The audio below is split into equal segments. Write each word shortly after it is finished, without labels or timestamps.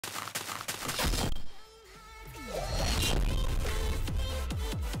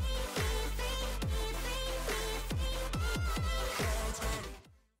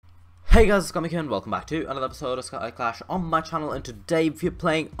Hey guys, it's Comic and welcome back to another episode of SkyClash on my channel, and today we're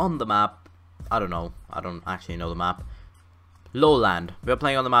playing on the map, I don't actually know the map, Lowland. We're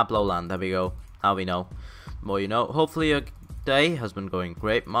playing on the map Lowland, there we go, now we know, the more you know. Hopefully your day has been going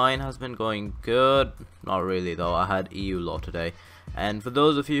great. Mine has been going good, not really though. I had EU law today, and for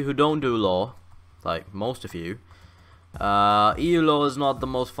those of you who don't do law, like most of you, EU law is not the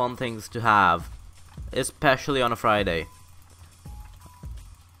most fun things to have, especially on a Friday.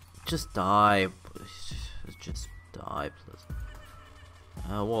 Just die. Just die, please.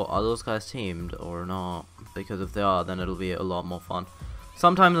 What, are those guys teamed or not? Because if they are, then it'll be a lot more fun.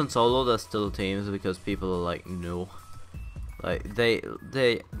 Sometimes in solo there's still teams because people are like, no. Like, they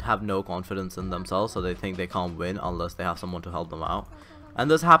have no confidence in themselves, so they think they can't win unless they have someone to help them out. And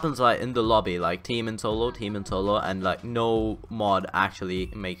this happens like in the lobby, like team and solo, and like no mod actually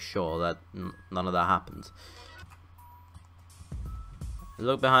makes sure that none of that happens.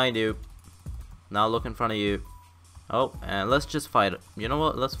 Look behind you. Now look in front of you. Oh, and let's just fight it. You know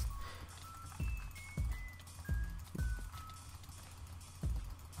what? Let's...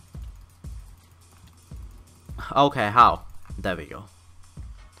 Okay, how? There we go.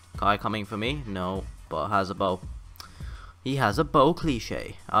 Guy coming for me? No, but has a bow. He has a bow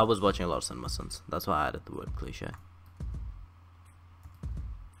cliche. I was watching a lot of Cinema Sins. That's why I added the word cliche.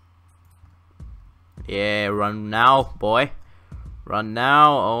 Yeah, run now, boy. Run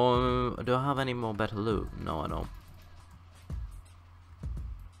now. Oh, do I have any more better loot? No, I don't.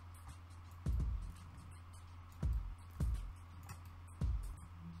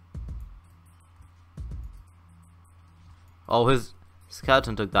 Oh, his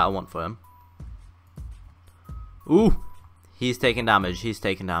skeleton took that one for him. Ooh, he's taking damage. He's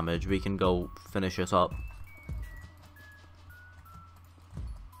taking damage. We can go finish us up.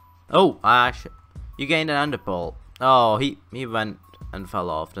 Oh, you gained an underball. Oh, he went and fell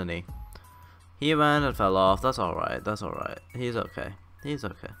off, didn't he? He went and fell off. That's alright. That's alright. He's okay. He's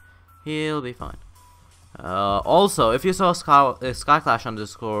okay. He'll be fine. Also, if you saw SkyClash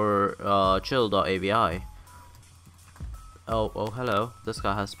underscore chill.avi. Oh, hello. This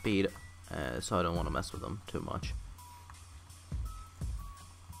guy has speed, so I don't want to mess with him too much.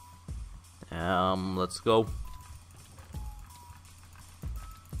 Let's go.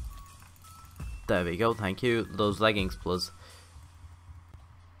 There we go, thank you. Those leggings, please.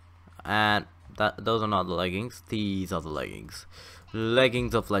 And those are not the leggings. These are the leggings.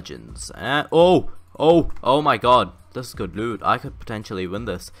 Leggings of legends. Oh my god. This is good loot. I could potentially win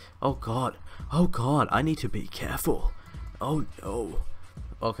this. Oh god, I need to be careful. Oh no.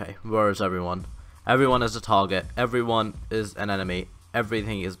 Okay, where is everyone? Everyone is a target. Everyone is an enemy.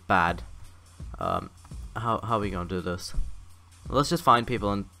 Everything is bad. How are we gonna do this? Let's just find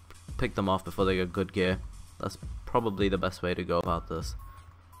people and pick them off before they get good gear. That's probably the best way to go about this.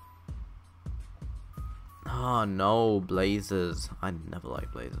 Oh no, blazes. I never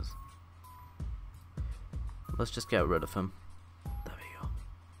like blazes. Let's just get rid of him. There we go.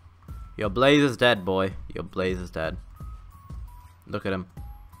 Your blaze is dead, boy. Your blaze is dead. Look at him.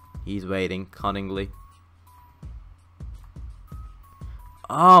 He's waiting cunningly.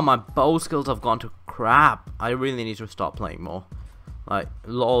 Oh, my bow skills have gone to crap. I really need to stop playing more. Like,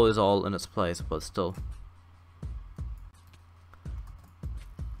 LOL is all in its place, but still.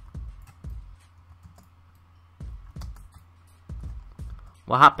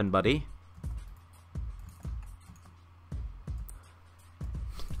 What happened, buddy?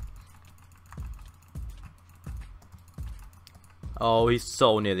 Oh, he's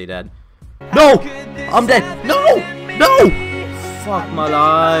so nearly dead. No! I'm dead! No! No! Fuck my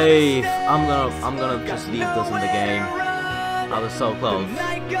life! I'm gonna just leave this in the game. I was so close.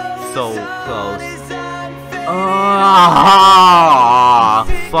 So close. Ah!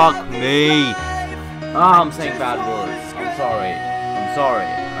 Fuck me! Ah, I'm saying bad words. I'm sorry. I'm sorry.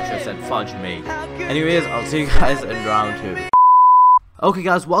 I should have said fudge me. Anyways, I'll see you guys in round 2. Okay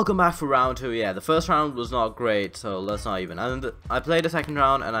guys, welcome back for round 2. Yeah, the first round was not great, so let's not even. And I played the second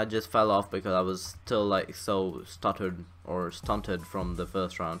round and I just fell off because I was still like so stunted from the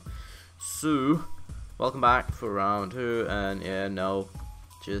first round. So, welcome back for round 2, and yeah, no,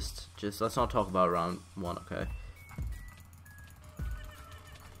 just let's not talk about round 1, okay?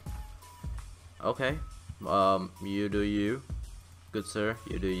 Okay, you do you, good sir,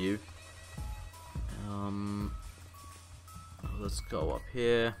 you do you. Let's go up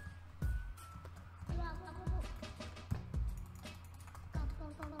here.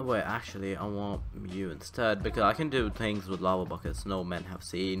 Wait, actually, I want you instead because I can do things with lava buckets no men have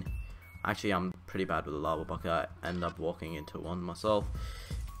seen. Actually, I'm pretty bad with a lava bucket. I end up walking into one myself.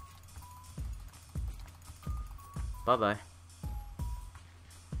 Bye bye.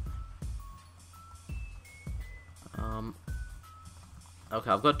 Okay,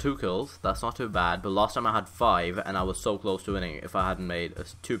 I've got 2 kills. That's not too bad. But last time I had 5, and I was so close to winning if I hadn't made a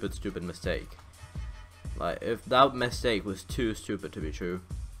stupid mistake. Like, if that mistake was too stupid to be true.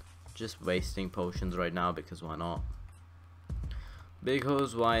 Just wasting potions right now because why not?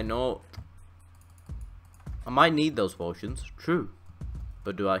 Because why not? I might need those potions, true.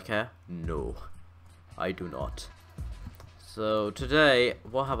 But do I care? No, I do not. So today,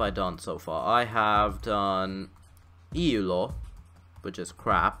 what have I done so far? I have done EU law, which is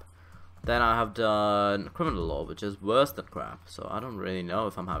crap. Then I have done criminal law, which is worse than crap. So I don't really know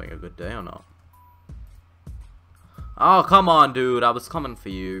if I'm having a good day or not. Oh, come on, dude. I was coming for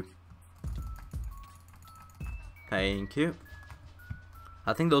you. Thank you.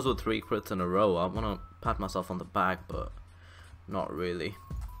 I think those were 3 crits in a row. I want to pat myself on the back, but not really.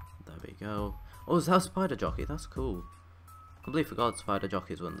 There we go. Oh, is that a spider jockey? That's cool. Completely forgot spider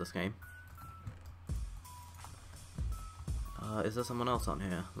jockeys win this game. Is there someone else on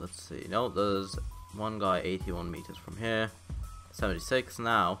here? Let's see. No, there's one guy 81 meters from here. 76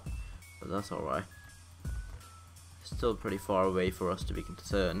 now, but that's alright. Still pretty far away for us to be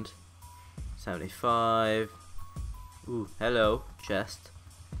concerned. 75. Ooh, hello, chest.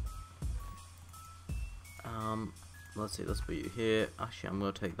 Let's see, let's put you here. Actually, I'm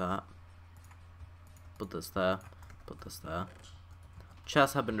gonna take that. Put this there. Put this there.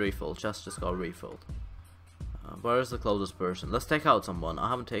 Chests have been refilled. Chests just got refilled. Where is the closest person? Let's take out someone. I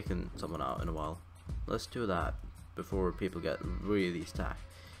haven't taken someone out in a while. Let's do that before people get really stacked.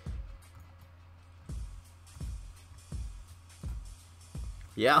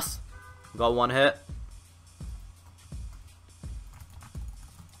 Yes! Got 1 hit.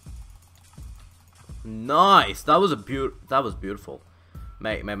 Nice! That was beautiful.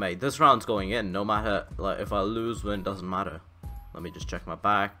 Mate, this round's going in. No matter, like, if I lose, win, doesn't matter. Let me just check my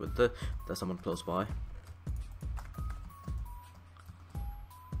back with there's someone close by.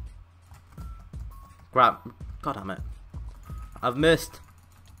 Grab. God damn it. I've missed.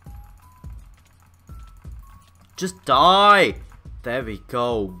 Just die! There we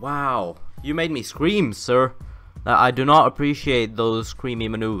go. Wow. You made me scream, sir. I do not appreciate those screamy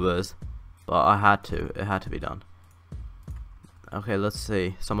maneuvers. But I had to. It had to be done. Okay, let's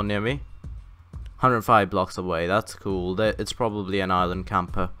see. Someone near me? 105 blocks away. That's cool. It's probably an island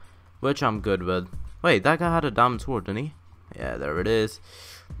camper. Which I'm good with. Wait, that guy had a diamond sword, didn't he? Yeah, there it is.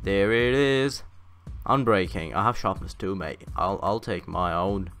 There it is. Unbreaking. I have sharpness too, mate. I'll take my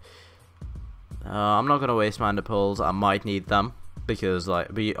own. I'm not gonna waste my ender pearls. I might need them because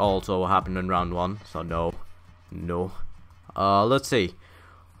like we also happened in round 1. So no. Let's see.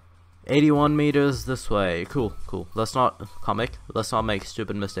 81 meters this way. Cool. Let's not Let's not make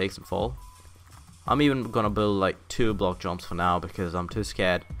stupid mistakes and fall. I'm even gonna build like 2 block jumps for now because I'm too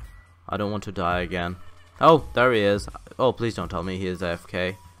scared. I don't want to die again. Oh, there he is. Oh, please don't tell me he is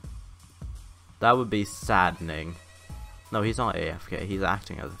AFK. That would be saddening. No, he's not AFK. He's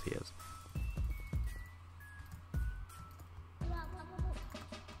acting as if he is.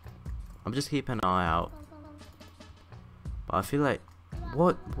 I'm just keeping an eye out. But I feel like...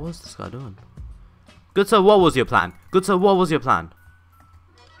 What was this guy doing? Good sir, what was your plan? Good sir, what was your plan?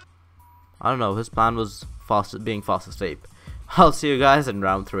 I don't know. His plan was being fast asleep. I'll see you guys in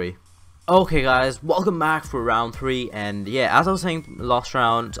round 3. Okay guys, welcome back for round 3, and yeah, as I was saying last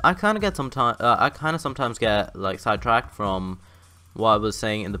round, I kind of sometimes get like sidetracked from what I was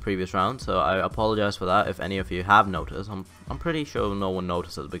saying in the previous round, so I apologize for that if any of you have noticed. I'm pretty sure no one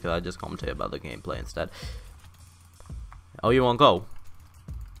notices because I just commentate about the gameplay instead. Oh, you want to go?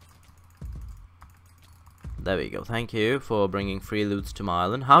 There we go. Thank you for bringing free loots to my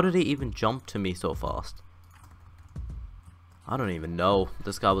island. How did he even jump to me so fast? I don't even know.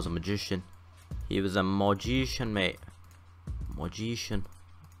 This guy was a magician. He was a magician, mate. Magician.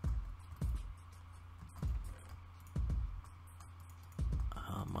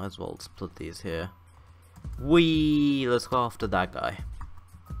 Might as well split these here. Whee! Let's go after that guy.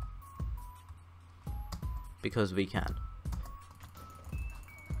 Because we can.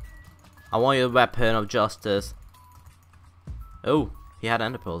 I want your weapon of justice. Oh, he had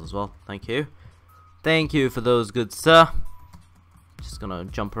ender pearls as well. Thank you. Thank you for those, good sir. Just gonna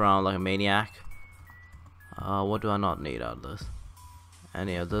jump around like a maniac. What do I not need out of this?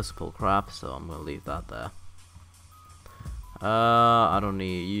 Any of this cool crap, so I'm gonna leave that there. I don't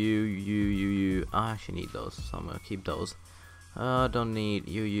need you. I actually need those, so I'm gonna keep those. Don't need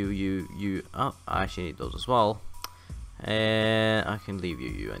you. Oh, I actually need those as well. And I can leave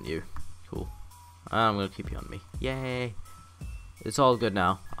you and you. Cool. I'm gonna keep you on me. Yay! It's all good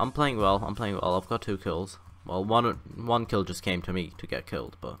now. I'm playing well. I've got 2 kills. Well, one kill just came to me to get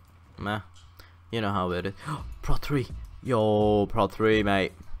killed, but meh. You know how it is. Pro 3. Yo, Pro 3,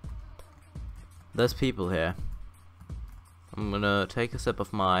 mate. There's people here. I'm gonna take a sip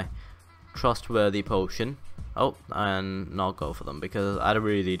of my trustworthy potion. Oh, and not go for them because I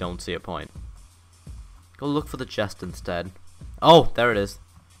really don't see a point. Go look for the chest instead. Oh, there it is.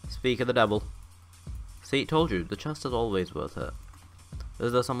 Speak of the devil. See, told you, the chest is always worth it.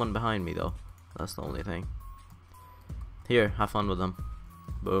 Is there someone behind me though? That's the only thing. Here, have fun with them.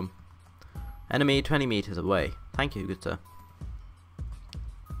 Boom. Enemy 20 meters away. Thank you, good sir.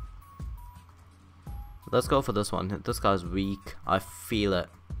 Let's go for this one. This guy's weak. I feel it.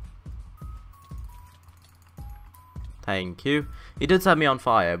 Thank you. He did set me on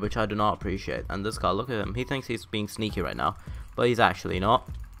fire, which I do not appreciate. And this guy, look at him. He thinks he's being sneaky right now, but he's actually not.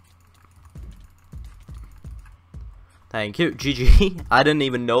 Thank you. GG. I didn't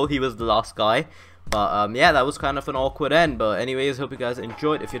even know he was the last guy. But yeah, that was kind of an awkward end. But anyways, hope you guys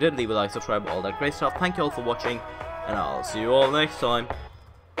enjoyed. If you did, leave a like, subscribe, all that great stuff. Thank you all for watching, and I'll see you all next time.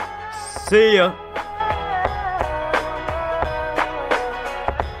 See ya.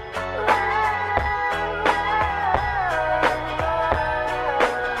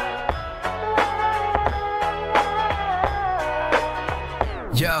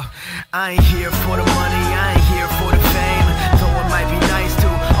 Yo, I ain't here for the money, I ain't here for the fame. Though it might be nice to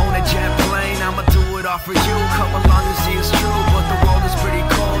own a jet plane, I'ma do it all for you. Come along and see it's true, but the world is pretty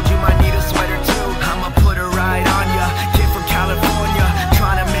cold. You might need a sweater too. I'ma put a ride on ya.